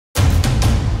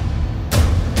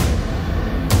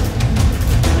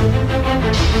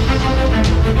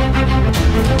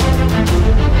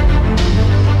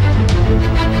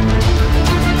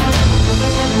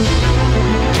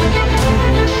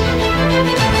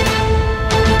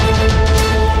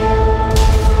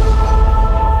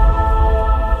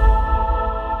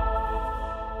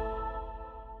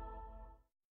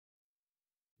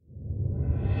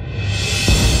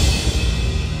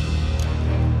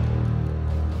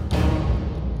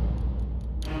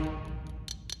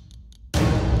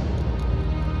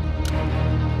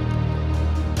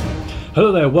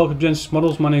Hello there, welcome to Genesis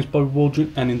Models. My name is Bobby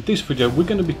Waldron, and in this video we're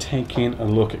going to be taking a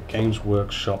look at Games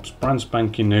Workshop's brand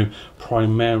spanking new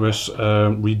Primaris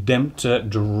Redemptor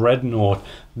Dreadnought.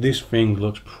 This thing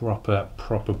looks proper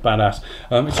badass.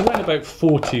 It's around about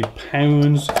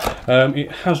 £40. It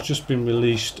has just been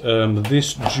released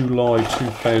this July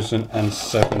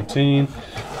 2017.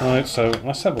 Right, so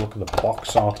let's have a look at the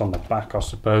box art on the back, I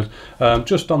suppose.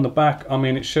 Just on the back, I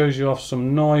mean, it shows you off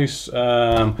some nice,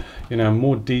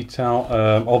 more detail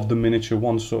of the miniature.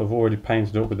 One sort of already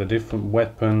painted up with the different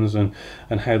weapons and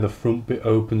how the front bit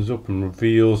opens up and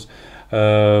reveals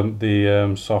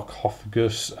the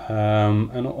sarcophagus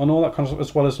and all that kind of stuff,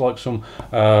 as well as like some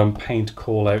paint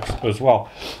call outs as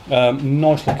well.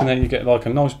 Nice looking there. You get like a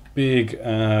nice big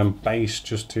base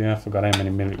just here. I forgot how many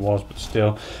mil it was, but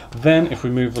still. Then if we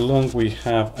move along, we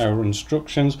have our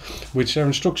instructions, which our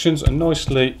instructions are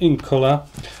nicely in colour,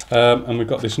 and we've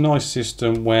got this nice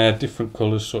system where different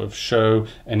colours sort of show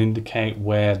and indicate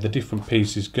where the different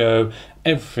pieces go.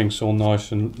 Everything's all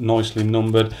nice and nicely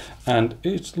numbered, and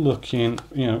it's looking,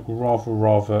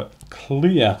 rather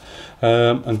clear.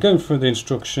 And going through the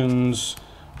instructions,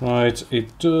 right,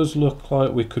 it does look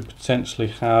like we could potentially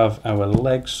have our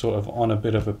legs sort of on a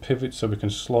bit of a pivot, so we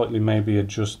can slightly maybe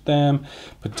adjust them,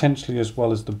 potentially, as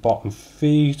well as the bottom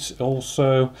feet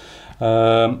also.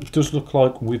 It does look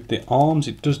like with the arms,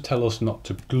 it does tell us not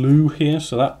to glue here,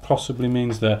 so that possibly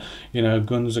means that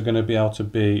guns are going to be able to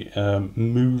be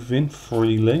moving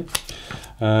freely.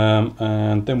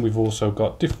 And then we've also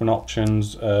got different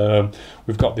options.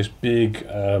 We've got this big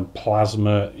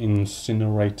plasma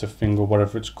incinerator thing, or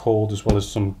whatever it's called, as well as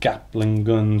some Gatling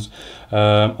guns.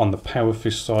 On the power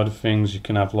fist side of things, you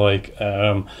can have like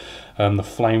the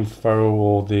flamethrower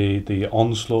or the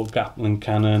onslaught Gatling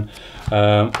cannon,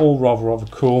 all rather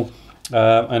cool.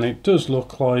 And it does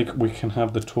look like we can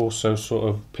have the torso sort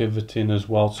of pivoting as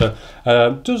well, so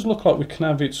it does look like we can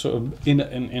have it sort of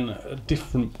in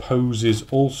different poses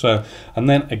also. And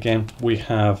then again we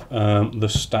have the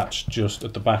stats just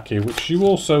at the back here, which you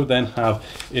also then have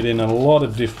it in a lot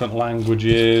of different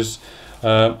languages.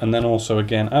 And then also,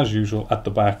 again, as usual, at the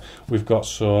back we've got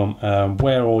some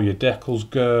where all your decals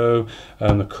go,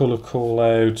 the colour call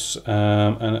outs,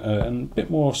 and a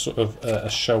bit more of sort of a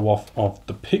show off of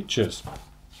the pictures.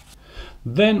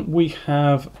 Then we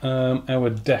have our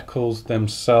decals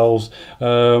themselves.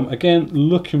 Again,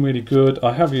 looking really good.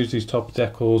 I have used these top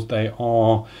decals. They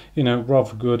are,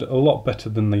 rather good, a lot better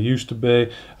than they used to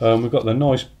be. We've got the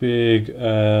nice big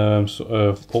sort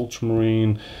of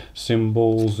ultramarine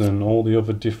symbols and all the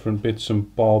other different bits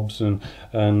and bobs and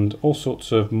all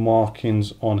sorts of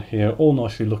markings on here, all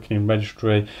nicely looking in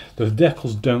registry. The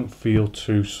decals don't feel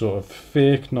too sort of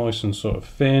thick, nice and sort of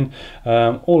thin.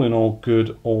 All in all,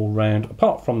 good all round,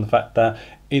 apart from the fact that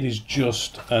it is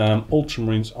just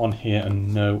ultramarines on here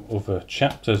and no other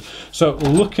chapters. So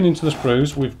looking into the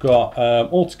sprues, we've got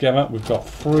altogether we've got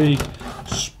 3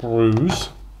 sprues,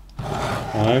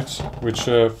 right, which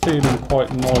are feeling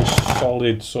quite nice,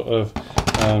 solid sort of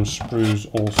sprues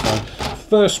also.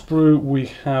 First sprue we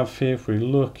have here, if we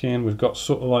look in, we've got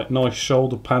sort of like nice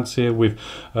shoulder pads here. We've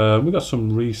got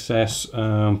some recess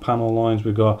panel lines.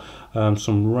 We've got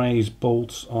some raised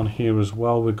bolts on here as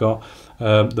well. We've got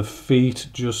the feet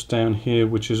just down here,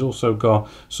 which has also got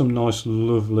some nice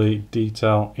lovely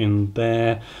detail in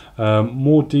there.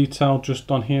 More detail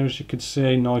just on here, as you can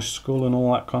see, nice skull and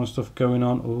all that kind of stuff going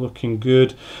on, looking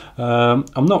good. I'm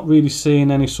not really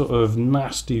seeing any sort of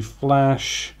nasty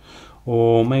flash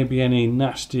or maybe any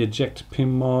nasty ejector pin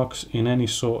marks in any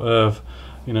sort of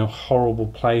horrible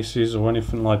places or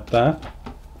anything like that.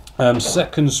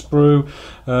 Second sprue,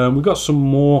 we've got some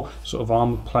more sort of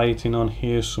armor plating on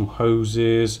here, some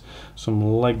hoses, some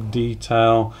leg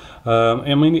detail.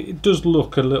 I mean, it does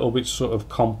look a little bit sort of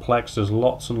complex. There's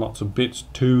lots and lots of bits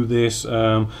to this,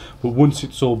 but once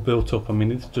it's all built up, I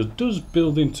mean, it does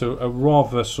build into a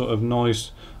rather sort of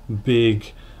nice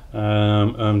big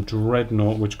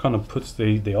dreadnought, which kind of puts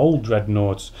the old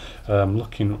dreadnoughts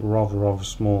looking rather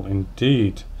small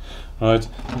indeed. Right,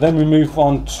 then we move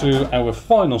on to our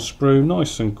final sprue,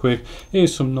 nice and quick.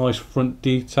 Here's some nice front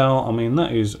detail. I mean,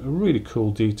 that is a really cool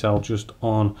detail just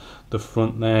on the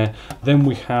front there. Then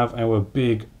we have our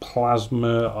big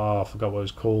plasma, I forgot what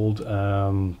it's called.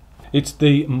 It's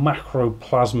the macro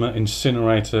plasma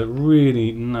incinerator,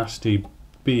 really nasty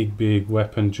big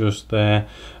weapon just there.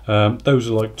 Those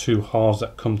are like 2 halves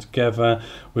that come together.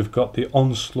 We've got the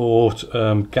onslaught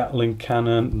Gatling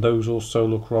cannon. Those also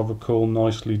look rather cool,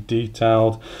 nicely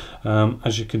detailed.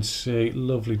 As you can see,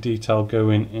 lovely detail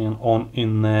going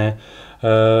in there.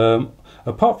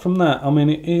 apart from that, I mean,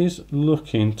 it is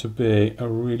looking to be a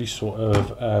really sort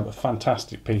of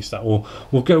fantastic piece that will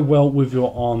go well with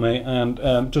your army, and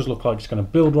does look like it's going to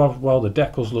build rather well. The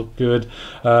decals look good.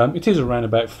 It is around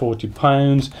about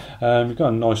 £40. You've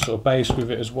got a nice sort of base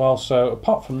with it as well. So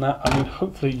apart from that, I mean,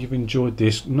 hopefully you've enjoyed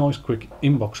this nice quick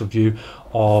inbox review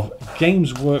of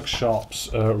Games Workshop's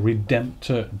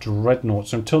Redemptor Dreadnought.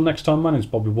 So until next time, my name's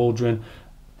Bobby Waldron,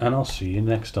 and I'll see you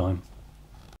next time.